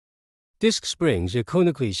Disc springs are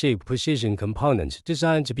conically shaped precision components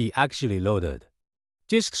designed to be axially loaded.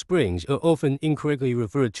 Disc springs are often incorrectly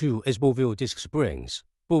referred to as belleville disc springs,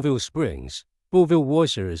 belleville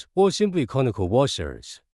washers, or simply conical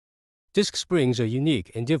washers. Disc springs are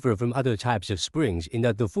unique and differ from other types of springs in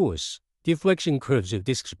that the force, deflection curves of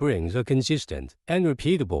disc springs are consistent and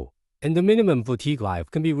repeatable, and the minimum fatigue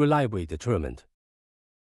life can be reliably determined.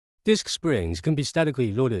 Disc springs can be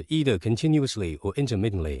statically loaded either continuously or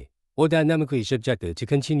intermittently, or dynamically subjected to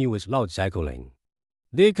continuous load cycling.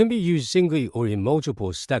 They can be used singly or in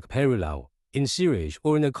multiple stacked parallel, in series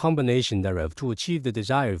or in a combination thereof to achieve the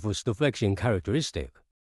desired force deflection characteristic.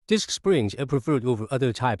 Disc springs are preferred over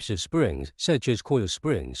other types of springs such as coil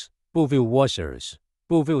springs, belleville washers,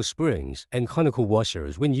 belleville springs, and conical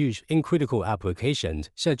washers when used in critical applications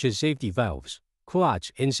such as safety valves,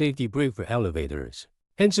 clutch and safety brake for elevators,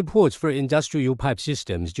 and supports for industrial pipe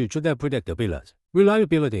systems due to their predictability,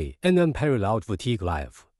 reliability, and unparalleled fatigue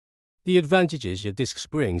life. The advantages of disc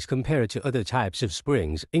springs compared to other types of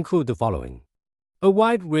springs include the following: a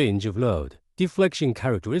wide range of load, deflection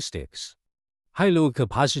characteristics, high load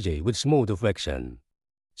capacity with small deflection,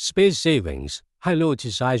 space savings, high load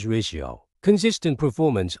to size ratio, consistent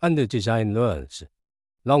performance under design loads,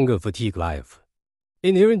 longer fatigue life,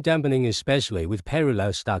 inherent dampening especially with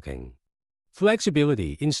parallel stacking,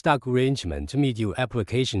 flexibility in stock arrangement to meet your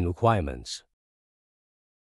application requirements.